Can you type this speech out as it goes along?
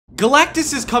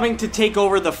Galactus is coming to take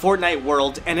over the Fortnite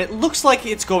world, and it looks like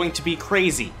it's going to be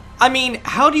crazy. I mean,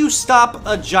 how do you stop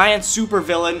a giant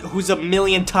supervillain who's a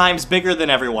million times bigger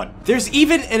than everyone? There's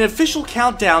even an official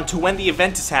countdown to when the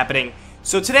event is happening,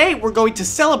 so today we're going to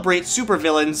celebrate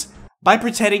supervillains by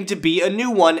pretending to be a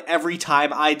new one every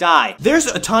time I die. There's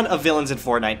a ton of villains in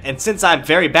Fortnite, and since I'm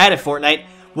very bad at Fortnite,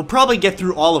 we'll probably get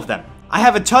through all of them. I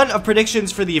have a ton of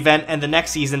predictions for the event and the next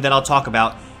season that I'll talk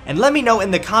about, and let me know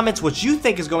in the comments what you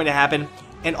think is going to happen,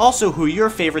 and also who your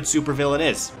favorite supervillain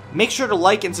is. Make sure to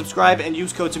like and subscribe and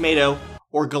use code TOMATO,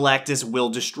 or Galactus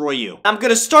will destroy you. I'm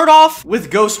gonna start off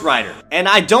with Ghost Rider, and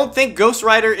I don't think Ghost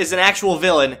Rider is an actual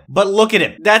villain, but look at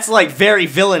him. That's like very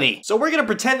villainy. So we're gonna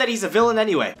pretend that he's a villain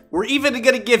anyway. We're even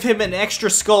gonna give him an extra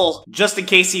skull, just in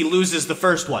case he loses the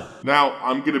first one. Now,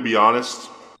 I'm gonna be honest.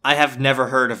 I have never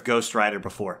heard of Ghost Rider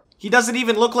before. He doesn't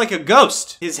even look like a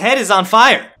ghost. His head is on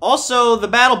fire. Also, the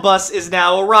battle bus is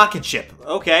now a rocket ship.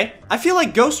 Okay. I feel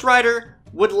like Ghost Rider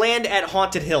would land at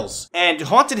Haunted Hills. And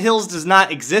Haunted Hills does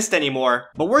not exist anymore,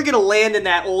 but we're gonna land in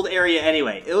that old area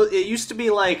anyway. It used to be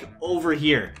like over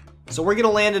here. So we're gonna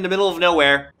land in the middle of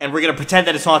nowhere, and we're gonna pretend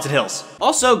that it's Haunted Hills.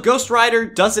 Also, Ghost Rider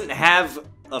doesn't have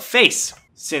a face,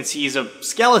 since he's a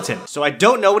skeleton, so I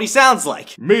don't know what he sounds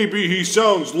like. Maybe he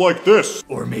sounds like this.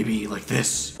 Or maybe like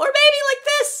this. Or maybe like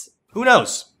this. Who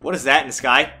knows? What is that in the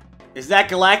sky? Is that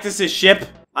Galactus' ship?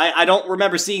 I don't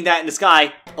remember seeing that in the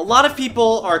sky. A lot of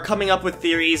people are coming up with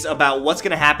theories about what's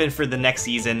gonna happen for the next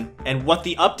season and what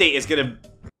the update is gonna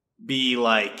be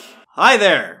like. Hi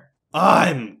there,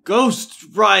 I'm Ghost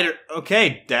Rider.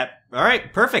 Okay,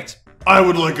 alright, perfect. I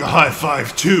would like a high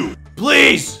five too.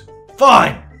 Please,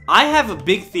 fine. I have a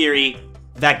big theory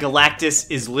that Galactus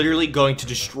is literally going to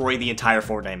destroy the entire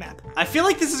Fortnite map. I feel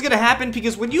like this is gonna happen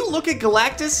because when you look at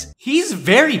Galactus, he's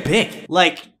very big.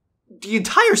 Like, the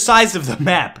entire size of the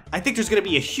map. I think there's gonna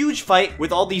be a huge fight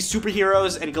with all these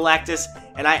superheroes and Galactus,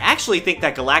 and I actually think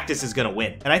that Galactus is gonna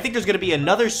win. And I think there's gonna be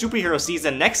another superhero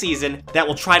season next season that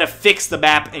will try to fix the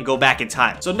map and go back in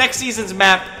time. So next season's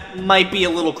map might be a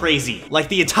little crazy, like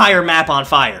the entire map on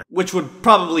fire, which would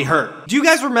probably hurt. Do you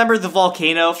guys remember the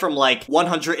volcano from like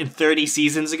 130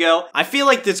 seasons ago? I feel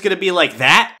like it's gonna be like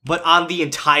that, but on the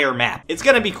entire map. It's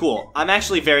gonna be cool. I'm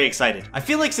actually very excited. I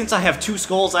feel like since I have 2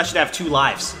 skulls, I should have 2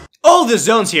 lives. Oh, the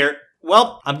zone's here.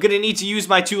 Well, I'm gonna need to use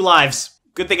my 2 lives.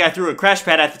 Good thing I threw a crash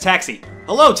pad at the taxi.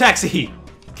 Hello, taxi.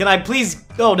 Can I please?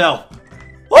 Oh, no.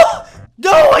 Oh,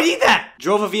 no, I need that.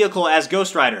 Drove a vehicle as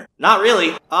Ghost Rider. Not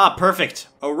really. Ah, perfect.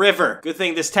 A river. Good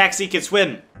thing this taxi can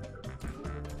swim.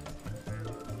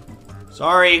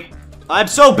 Sorry. I'm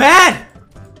so bad.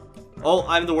 Oh,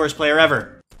 I'm the worst player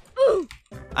ever.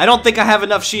 I don't think I have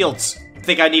enough shields. I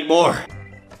think I need more.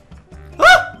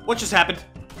 Ah, what just happened?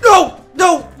 No,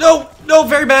 no, no, no,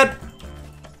 very bad.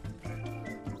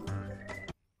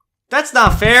 That's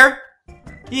not fair.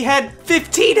 He had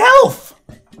 15 health.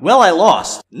 Well, I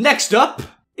lost. Next up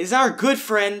is our good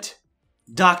friend,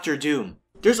 Dr. Doom.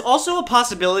 There's also a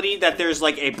possibility that there's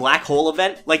like a black hole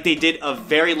event like they did a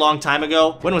very long time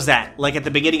ago. When was that? Like at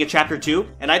the beginning of chapter 2?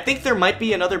 And I think there might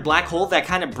be another black hole that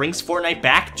kind of brings Fortnite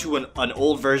back to an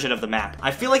old version of the map.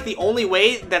 I feel like the only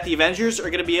way that the Avengers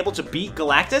are gonna be able to beat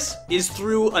Galactus is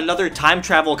through another time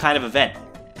travel kind of event.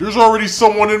 There's already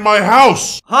someone in my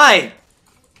house. Hi.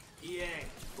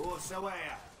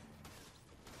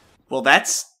 Well,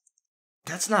 that's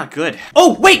not good.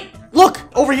 Oh, wait! Look!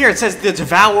 Over here it says the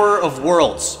Devourer of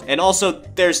Worlds. And also,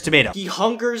 there's Tomato. He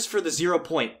hungers for the 0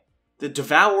 point. The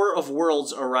Devourer of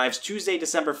Worlds arrives Tuesday,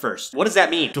 December 1st. What does that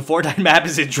mean? The Fortnite map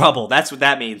is in trouble. That's what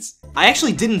that means. I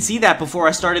actually didn't see that before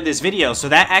I started this video, so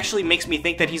that actually makes me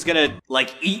think that he's gonna,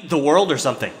 like, eat the world or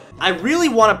something. I really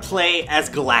want to play as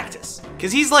Galactus,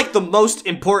 because he's, like, the most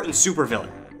important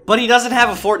supervillain. But he doesn't have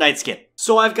a Fortnite skin.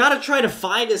 So I've got to try to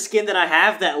find a skin that I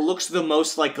have that looks the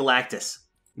most like Galactus.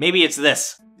 Maybe it's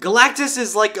this. Galactus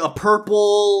is like a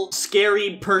purple,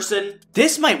 scary person.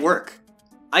 This might work.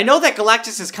 I know that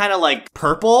Galactus is kind of like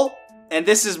purple, and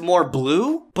this is more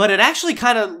blue, but it actually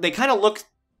they kind of look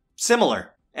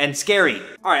similar and scary.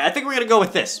 All right, I think we're gonna go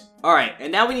with this. All right,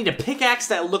 and now we need a pickaxe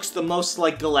that looks the most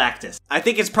like Galactus. I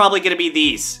think it's probably gonna be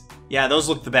these. Yeah, those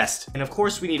look the best. And of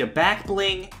course, we need a back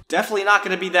bling. Definitely not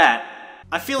gonna be that.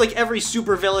 I feel like every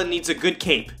supervillain needs a good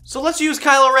cape. So let's use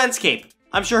Kylo Ren's cape.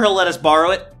 I'm sure he'll let us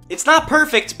borrow it. It's not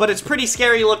perfect, but it's pretty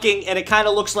scary looking, and it kind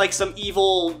of looks like some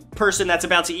evil person that's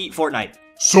about to eat Fortnite.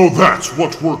 So that's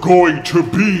what we're going to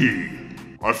be.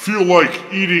 I feel like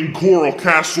eating Coral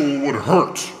Castle would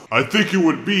hurt. I think it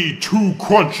would be too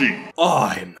crunchy.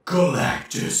 I'm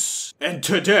Galactus, and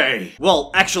today,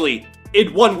 well, actually,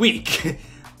 in 1 week,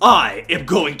 I am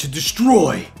going to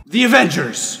destroy the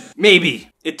Avengers. Maybe.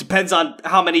 It depends on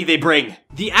how many they bring.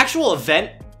 The actual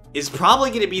event is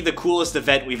probably going to be the coolest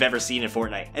event we've ever seen in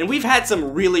Fortnite. And we've had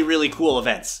some really, really cool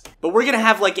events. But we're going to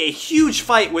have like a huge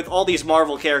fight with all these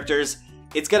Marvel characters.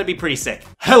 It's going to be pretty sick.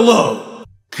 Hello!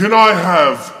 Can I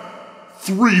have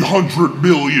 300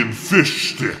 million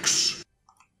fish sticks?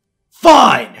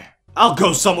 Fine! I'll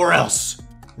go somewhere else.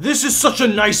 This is such a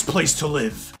nice place to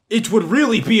live. It would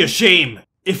really be a shame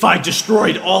if I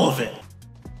destroyed all of it.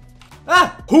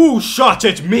 Ah! Who shot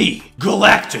at me?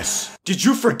 Galactus! Did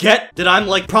you forget that I'm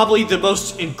like probably the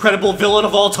most incredible villain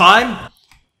of all time?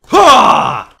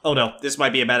 Ha! Oh no, this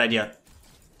might be a bad idea.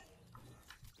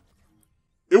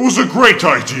 It was a great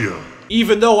idea.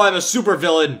 Even though I'm a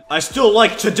supervillain, I still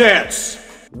like to dance.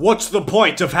 What's the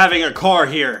point of having a car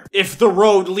here if the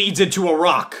road leads into a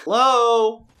rock?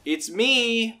 Hello? It's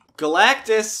me,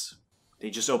 Galactus. They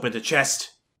just opened a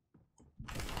chest.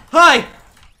 Hi!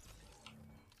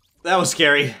 That was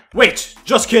scary. Wait,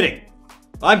 just kidding.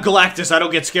 I'm Galactus, I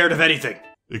don't get scared of anything.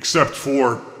 Except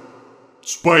for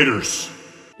spiders.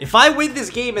 If I win this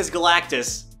game as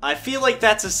Galactus, I feel like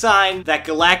that's a sign that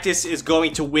Galactus is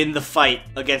going to win the fight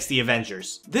against the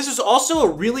Avengers. This is also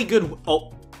a really good...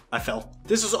 Oh, I fell.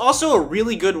 This is also a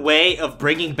really good way of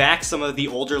bringing back some of the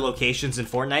older locations in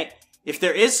Fortnite. If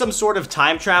there is some sort of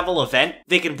time travel event,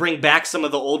 they can bring back some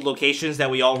of the old locations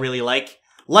that we all really like.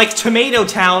 Like Tomato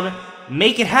Town.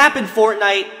 Make it happen,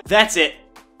 Fortnite. That's it.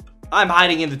 I'm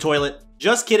hiding in the toilet.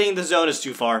 Just kidding, the zone is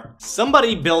too far.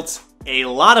 Somebody built a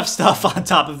lot of stuff on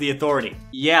top of the Authority.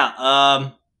 Yeah,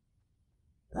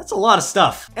 that's a lot of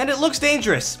stuff. And it looks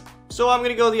dangerous. So I'm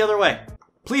gonna go the other way.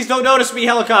 Please don't notice me,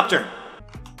 helicopter.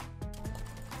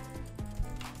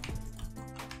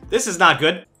 This is not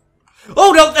good.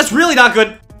 Oh no, that's really not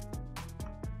good.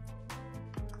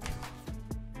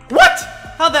 What?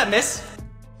 How'd that miss?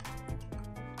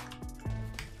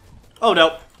 Oh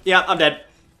no. Yeah, I'm dead.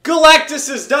 Galactus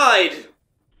has died!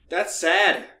 That's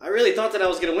sad. I really thought that I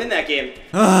was gonna win that game.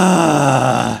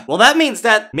 Well, that means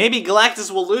that maybe Galactus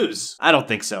will lose. I don't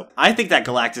think so. I think that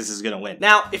Galactus is gonna win.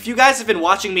 Now, if you guys have been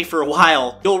watching me for a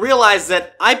while, you'll realize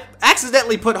that I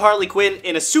accidentally put Harley Quinn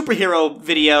in a superhero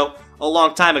video a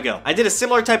long time ago. I did a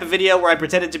similar type of video where I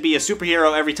pretended to be a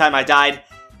superhero every time I died,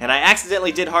 and I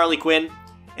accidentally did Harley Quinn,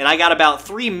 and I got about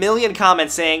 3 million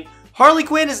comments saying, Harley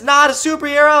Quinn is not a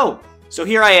superhero! So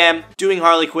here I am, doing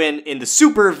Harley Quinn in the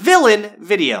super villain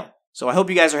video. So I hope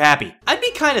you guys are happy. I'd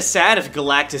be kinda sad if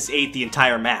Galactus ate the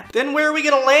entire map. Then where are we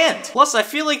gonna land? Plus, I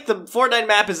feel like the Fortnite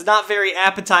map is not very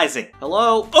appetizing.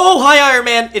 Hello? Oh, hi Iron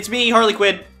Man! It's me, Harley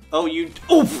Quinn. Oh, you...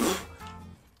 Oof!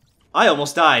 I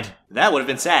almost died. That would have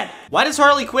been sad. Why does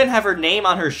Harley Quinn have her name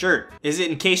on her shirt? Is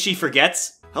it in case she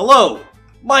forgets? Hello,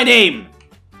 my name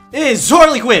is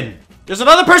Harley Quinn. There's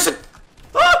another person.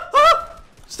 Ah, ah.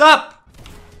 Stop.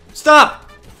 Stop.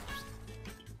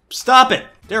 Stop it.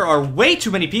 There are way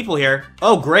too many people here.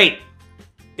 Oh, great.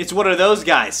 It's one of those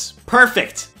guys.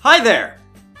 Perfect. Hi there.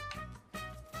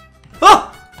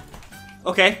 Oh!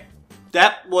 Okay.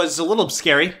 That was a little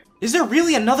scary. Is there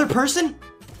really another person?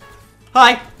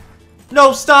 Hi.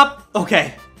 No, stop.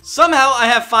 Okay. Somehow I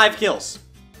have 5 kills.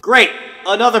 Great.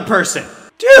 Another person.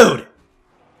 Dude!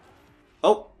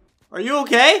 Oh, are you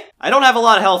okay? I don't have a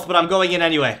lot of health, but I'm going in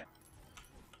anyway.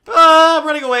 I'm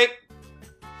running away.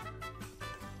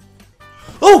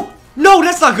 Oh! No,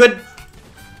 that's not good!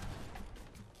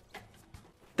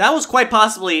 That was quite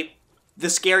possibly the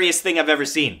scariest thing I've ever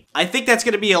seen. I think that's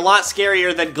gonna be a lot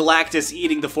scarier than Galactus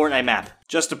eating the Fortnite map.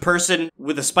 Just a person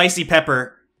with a spicy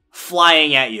pepper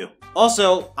flying at you.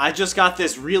 Also, I just got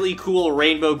this really cool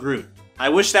Rainbow Groot. I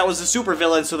wish that was a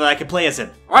supervillain so that I could play as him.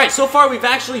 Alright, so far we've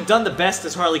actually done the best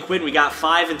as Harley Quinn. We got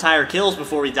 5 entire kills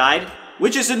before we died,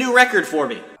 which is a new record for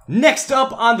me. Next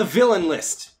up on the villain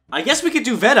list, I guess we could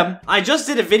do Venom. I just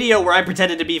did a video where I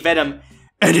pretended to be Venom,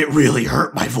 and it really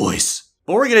hurt my voice.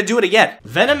 But we're gonna do it again.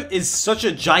 Venom is such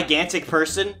a gigantic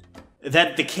person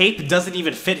that the cape doesn't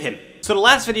even fit him. So the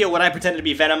last video when I pretended to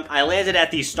be Venom, I landed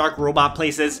at these Stark robot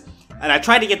places, and I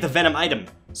tried to get the Venom item.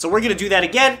 So we're gonna do that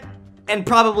again, and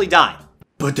probably die.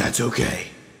 But that's okay,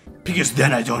 because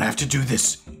then I don't have to do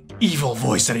this evil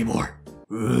voice anymore.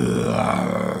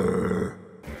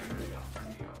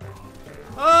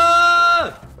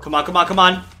 Come on, come on, come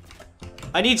on.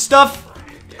 I need stuff.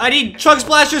 I need chug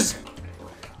splashes.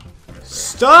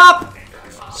 Stop!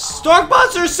 Stark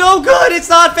bots are so good, it's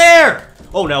not fair!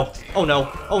 Oh no, oh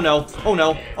no, oh no, oh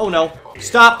no, oh no.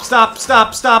 Stop, stop,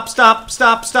 stop, stop, stop,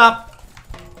 stop, stop.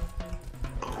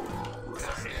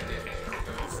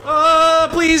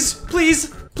 Please,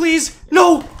 please, please.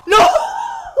 No, no!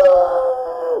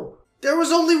 There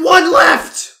was only one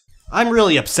left! I'm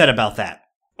really upset about that.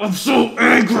 I'm so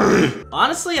angry!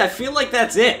 Honestly, I feel like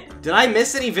that's it. Did I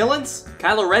miss any villains?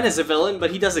 Kylo Ren is a villain, but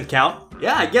he doesn't count.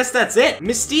 Yeah, I guess that's it.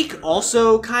 Mystique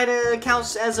also kinda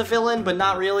counts as a villain, but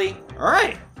not really.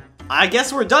 Alright, I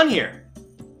guess we're done here.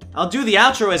 I'll do the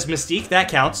outro as Mystique, that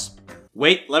counts.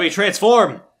 Wait, let me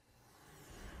transform.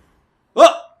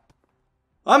 Oh!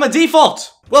 I'm a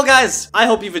default! Well guys, I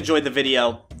hope you've enjoyed the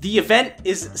video. The event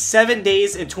is 7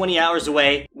 days and 20 hours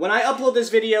away. When I upload this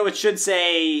video, it should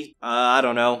say, I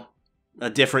don't know,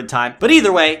 a different time. But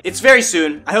either way, it's very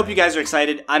soon. I hope you guys are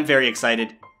excited. I'm very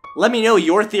excited. Let me know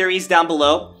your theories down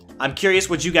below. I'm curious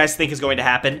what you guys think is going to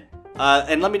happen.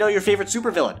 And let me know your favorite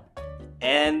supervillain.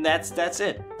 And that's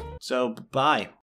it. So, bye.